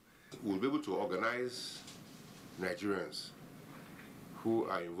everything. We'll be able to organize Nigerians who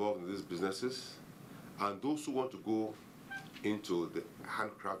are involved in these businesses and those who want to go into the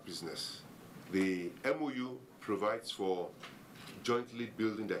handcraft business. The MOU provides for jointly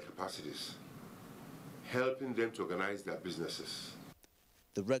building their capacities, helping them to organize their businesses.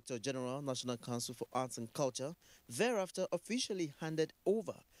 The Rector General, National Council for Arts and Culture, thereafter officially handed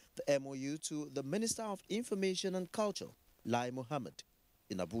over the MOU to the Minister of Information and Culture, Lai Mohammed.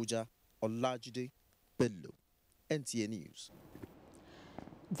 In Abuja, Olajide Bello, NTA News.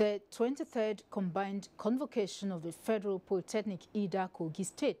 The 23rd Combined Convocation of the Federal Polytechnic Ida Kogi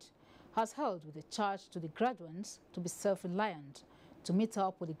State has held with a charge to the graduates to be self-reliant, to meet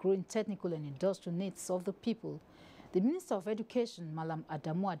up with the growing technical and industrial needs of the people. The Minister of Education, Malam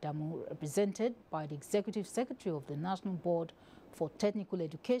Adamu Adamu, represented by the Executive Secretary of the National Board for Technical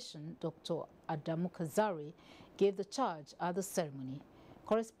Education, Dr. Adamu Kazari, gave the charge at the ceremony.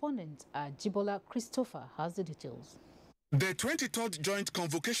 Correspondent Jibola Christopher has the details. The 23rd Joint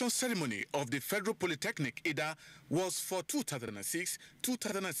Convocation Ceremony of the Federal Polytechnic IDA was for 2006,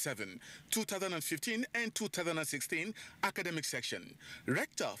 2007, 2015 and 2016 academic section.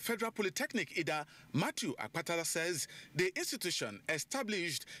 Rector, Federal Polytechnic IDA, Matthew Akpatala says the institution,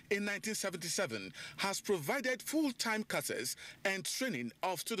 established in 1977, has provided full-time courses and training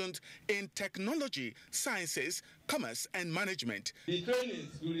of students in technology, sciences, commerce and management. The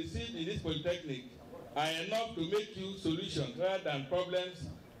trainings you receive in this polytechnic are enough to make you solutions rather than problems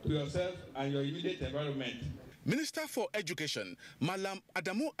to yourself and your immediate environment. Minister for Education, Malam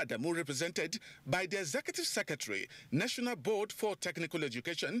Adamu Adamu, represented by the Executive Secretary, National Board for Technical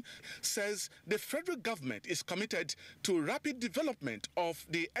Education, says the federal government is committed to rapid development of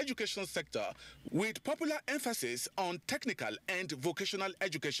the education sector with popular emphasis on technical and vocational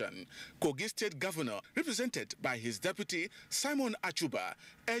education. Kogi State Governor, represented by his deputy, Simon Achuba,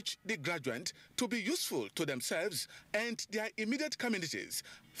 urged the graduates to be useful to themselves and their immediate communities.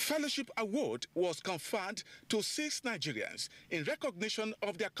 Fellowship Award was conferred to 6 Nigerians in recognition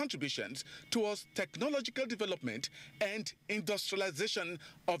of their contributions towards technological development and industrialization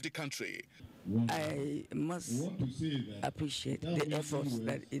of the country. I must appreciate the efforts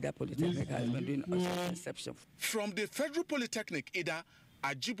that IDA Polytechnic has been doing as an exception. From the Federal Polytechnic IDA,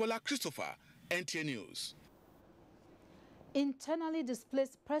 Ajibola Christopher, NTA News. Internally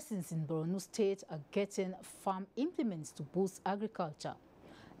displaced persons in Borno State are getting farm implements to boost agriculture.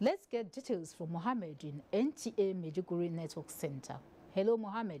 Let's get details from Mohammed in NTA Maiduguri Network Center. Hello,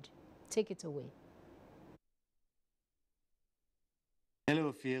 Mohammed. Take it away.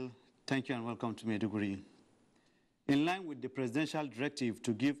 Hello, Phil. Thank you and welcome to Maiduguri. In line with the presidential directive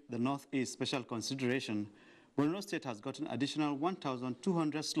to give the Northeast special consideration, Borno State has gotten additional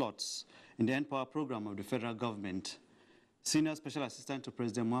 1,200 slots in the N-Power program of the federal government. Senior Special Assistant to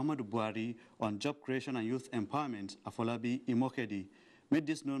President Muhammadu Buhari on Job Creation and Youth Empowerment, Afolabi Imokedi, made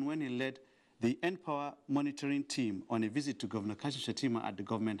this known when he led the N-Power monitoring team on a visit to Governor Kashim Shettima at the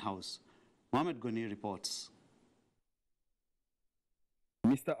government house. Mohamed Goni reports.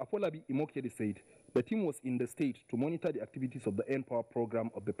 Mr. Afolabi Imokedi said the team was in the state to monitor the activities of the N-Power program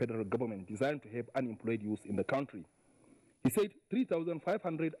of the federal government designed to help unemployed youth in the country. He said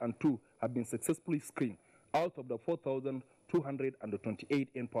 3,502 have been successfully screened out of the 4,228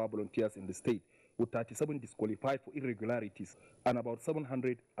 N-Power volunteers in the state, with 37 disqualified for irregularities and about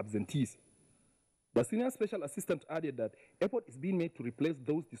 700 absentees. The senior special assistant added that effort is being made to replace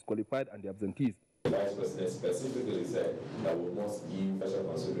those disqualified and the absentees. The Vice President specifically said that we must give special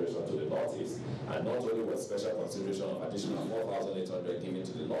consideration to the Northeast, and not only was special consideration of additional 4,800 given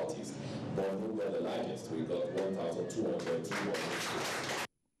to the Northeast, but who got the largest, we got 1,200.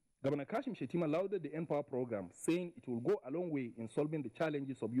 Governor Kashim Shettima lauded the N-Power program, saying it will go a long way in solving the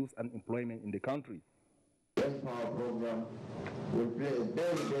challenges of youth and employment in the country. The N-Power program will play a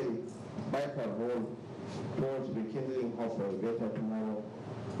very, very vital role towards rekindling hope for a better tomorrow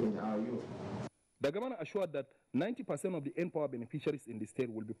in our youth. The governor assured that 90% of the N-Power beneficiaries in the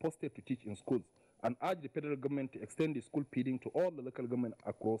state will be posted to teach in schools and urged the federal government to extend the school feeding to all the local government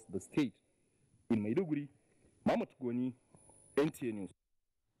across the state. In Maiduguri, Mahmoud Goni, NTA News.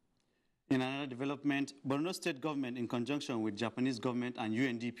 In another development, Borno State government, in conjunction with Japanese government and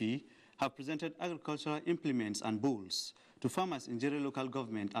UNDP, have presented agricultural implements and bowls to farmers in Jere local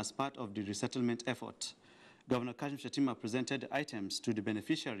government as part of the resettlement effort. Governor Kashim Shettima presented the items to the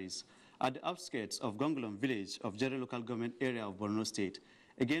beneficiaries at the outskirts of Gongolong village of Jere local government area of Borno State.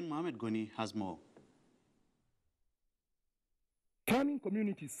 Again, Mohamed Goni has more. Farming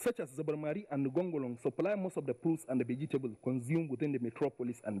communities such as Zabarmari and Gongolong supply most of the fruits and the vegetables consumed within the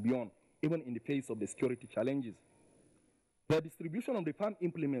metropolis and beyond, even in the face of the security challenges. The distribution of the farm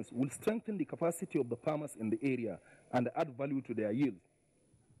implements will strengthen the capacity of the farmers in the area and add value to their yield.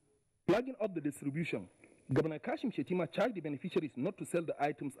 Plugging up the distribution, Governor Kashim Shettima charged the beneficiaries not to sell the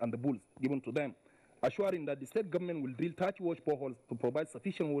items and the bulls given to them, assuring that the state government will drill 30 wash boreholes to provide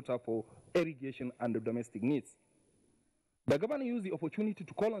sufficient water for irrigation and the domestic needs. The governor used the opportunity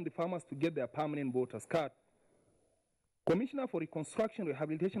to call on the farmers to get their permanent voters card. Commissioner for Reconstruction,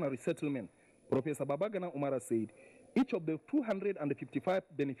 Rehabilitation and Resettlement, Professor Babagana Umara said each of the 255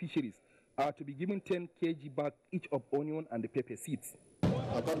 beneficiaries are to be given 10 kg back each of onion and the pepper seeds.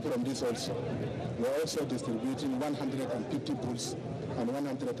 Apart from this also, we are also distributing 150 bulls and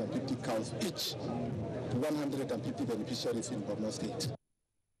 150 cows each to 150 beneficiaries in Borno State.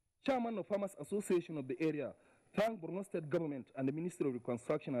 Chairman of Farmers Association of the area thanked Borno State government and the Ministry of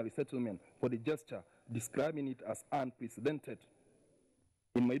Reconstruction and Resettlement for the gesture, describing it as unprecedented.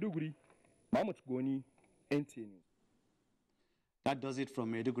 In Maiduguri, Mahmoud Goni, NTA News. That does it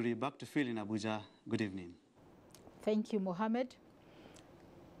from Maiduguri. Back to Phil in Abuja. Good evening. Thank you, Mohammed.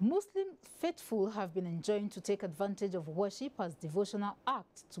 Muslim faithful have been enjoined to take advantage of worship as devotional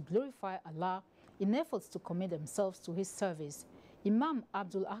act to glorify Allah in efforts to commit themselves to his service. Imam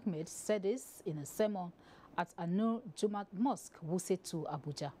Abdul Ahmed said this in a sermon at Anur Jumat Mosque, Wuse to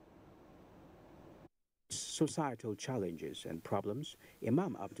Abuja. Societal challenges and problems,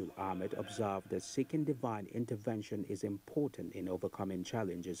 Imam Abdul Ahmed observed that seeking divine intervention is important in overcoming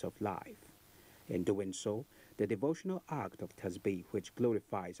challenges of life. In doing so, the devotional act of tasbih, which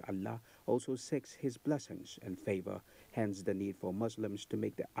glorifies Allah, also seeks his blessings and favor, hence the need for Muslims to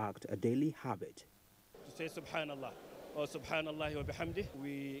make the act a daily habit. To say Subhanallah or Subhanallah wa bihamdih,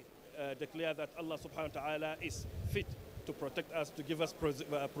 we declare that Allah subhanahu wa ta'ala is fit to protect us, to give us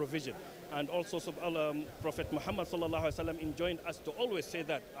provision. And also Prophet Muhammad sallallahu alaihi wasallam enjoined us to always say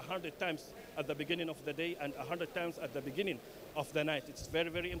that 100 times at the beginning of the day and 100 times at the beginning of the night. It's very,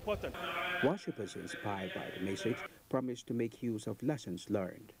 very important. Worshippers inspired by the message promise to make use of lessons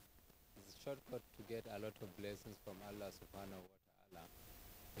learned. It's a shortcut to get a lot of blessings from Allah subhanahu wa ta'ala.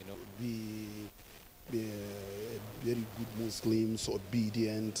 You know, be very good Muslims,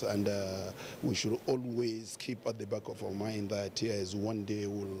 obedient, and we should always keep at the back of our mind that yes, one day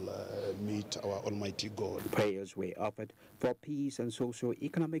we'll meet our Almighty God. Prayers were offered for peace and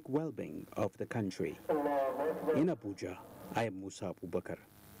socio-economic well-being of the country. In Abuja, I am Musa Abubakar,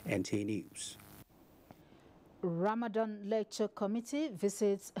 NTA News. Ramadan Lecture Committee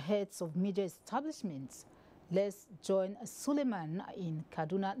visits heads of media establishments. Let's join Suleiman in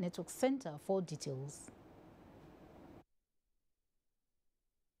Kaduna Network Center for details.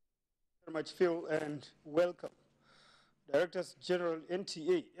 Very much, Phil, and welcome. Directors General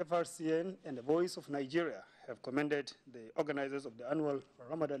NTA, FRCN, and the Voice of Nigeria have commended the organizers of the annual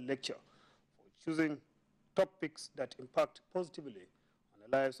Ramadan Lecture for choosing topics that impact positively on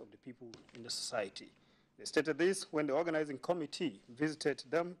the lives of the people in the society. They stated this when the organizing committee visited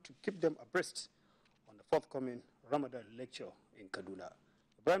them to keep them abreast on the forthcoming Ramadan lecture in Kaduna.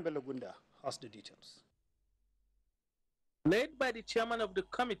 Ibrahim Belagunda has the details. Led by the chairman of the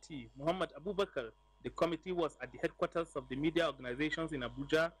committee, Muhammad Abubakar, the committee was at the headquarters of the media organizations in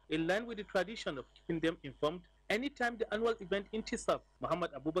Abuja, in line with the tradition of keeping them informed anytime the annual event intisab.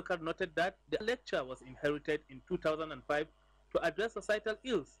 Muhammad Abubakar noted that the lecture was inherited in 2005 to address societal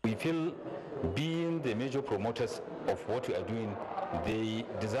ills. We feel being the major promoters of what we are doing, they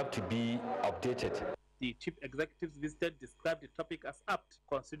deserve to be updated. The chief executives visited described the topic as apt,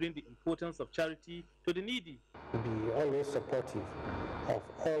 considering the importance of charity to the needy. Be always supportive of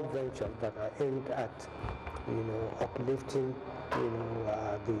all ventures that are aimed at, uplifting,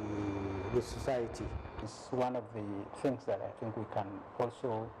 the society. It's one of the things that I think we can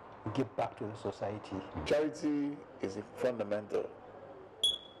also give back to the society. Charity is a fundamental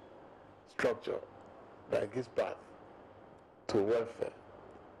structure that gives birth to welfare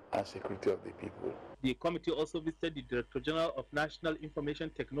and security of the people. The committee also visited the Director General of National Information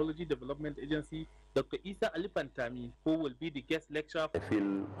Technology Development Agency, Dr. Isa Alipantami, who will be the guest lecturer. I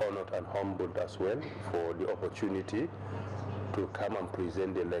feel honored and humbled as well for the opportunity to come and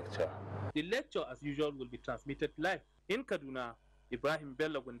present the lecture. The lecture, as usual, will be transmitted live. In Kaduna, Ibrahim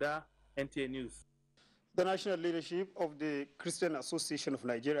Belagunda, NTA News. The national leadership of the Christian Association of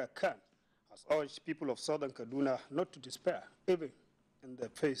Nigeria, CAN, has urged people of southern Kaduna not to despair, even in the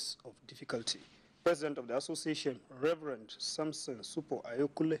face of difficulty. President of the association, Reverend Samson Supo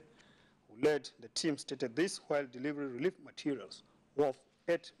Ayokule, who led the team, stated this while delivering relief materials worth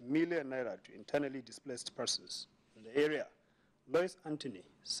 8 million naira to internally displaced persons in the area. Lois Anthony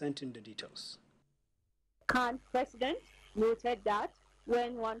sent in the details. CAN president noted that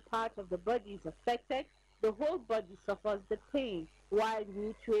when one part of the body is affected, the whole body suffers the pain, while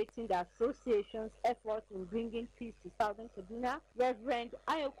reiterating the association's effort in bringing peace to southern Kaduna. Reverend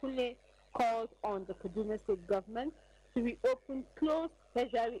Ayokule called on the Kaduna state government to reopen closed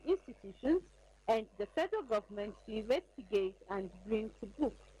tertiary institutions and the federal government to investigate and bring to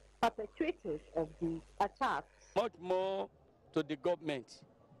book perpetrators of these attacks. Much more to the government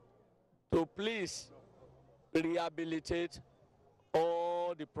to please rehabilitate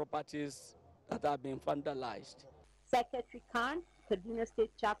all the properties that have been vandalized. Secretary Khan, Kaduna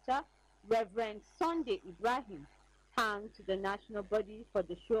State Chapter, Reverend Sunday Ibrahim, thanked the national body for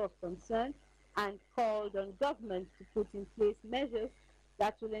the show of concern and called on government to put in place measures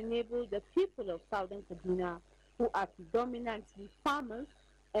that will enable the people of southern Kaduna, who are predominantly farmers,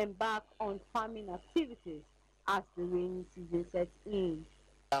 embark on farming activities as the rainy season sets in.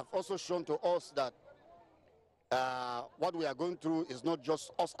 They have also shown to us that what we are going through is not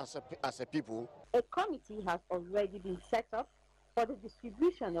just us as a people. A committee has already been set up for the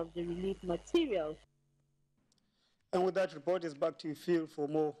distribution of the relief materials. And with that report, is back to you, Phil, for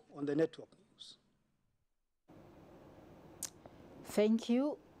more on the network news. Thank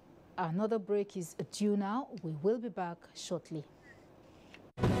you. Another break is due now. We will be back shortly.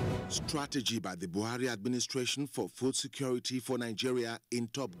 Strategy by the Buhari administration for food security for Nigeria in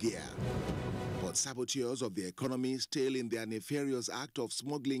top gear. But saboteurs of the economy still in their nefarious act of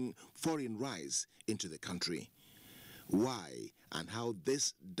smuggling foreign rice into the country. Why and how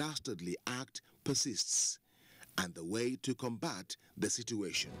this dastardly act persists, and the way to combat the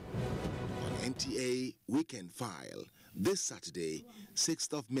situation. On NTA Weekend File, this Saturday,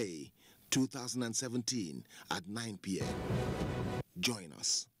 6th of May, 2017 at 9 p.m. Join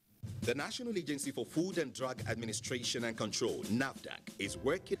us. The National Agency for Food and Drug Administration and Control, NAFDAC, is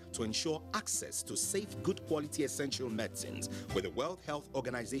working to ensure access to safe, good quality essential medicines with the World Health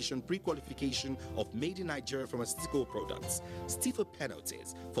Organization pre-qualification of Made in Nigeria pharmaceutical products, stiffer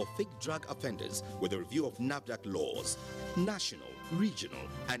penalties for fake drug offenders with a review of NAFDAC laws, national regional,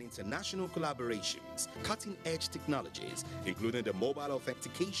 and international collaborations, cutting-edge technologies, including the mobile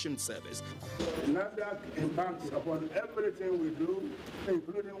authentication service. NAFDAC impacts upon everything we do,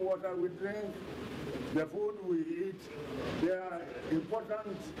 including water we drink, the food we eat. They are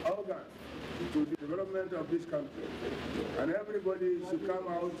important organs to the development of this country. And everybody should come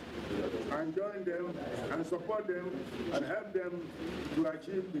out and join them and support them and help them to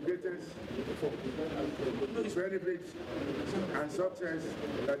achieve the greatest benefits and success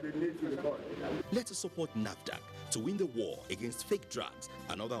that they need to record. Let us support NAFDAC to win the war against fake drugs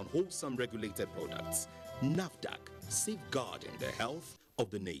and other unwholesome regulated products. NAFDAC, safeguarding the health of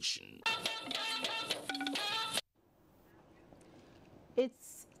the nation.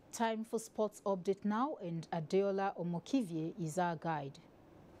 It's time for sports update now, and Adeola Omokivie is our guide.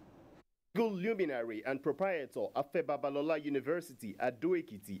 School luminary and proprietor Afe Babalola University at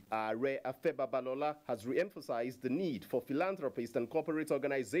Ado-Ekiti, Are Afe Babalola, has re-emphasized the need for philanthropists and corporate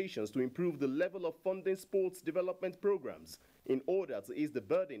organizations to improve the level of funding sports development programs in order to ease the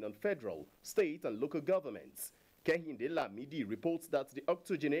burden on federal, state and local governments. Kehinde Lamidi reports that the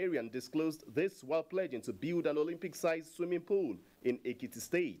octogenarian disclosed this while pledging to build an Olympic-sized swimming pool in Ekiti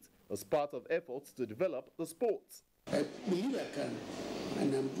State as part of efforts to develop the sport. I believe I can,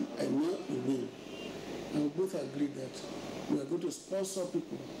 and I know we will. And we both agree that we are going to sponsor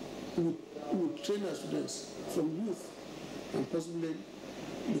people who will train our students from youth and possibly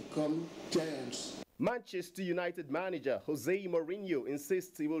become giants. Manchester United manager Jose Mourinho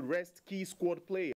insists he will rest key squad players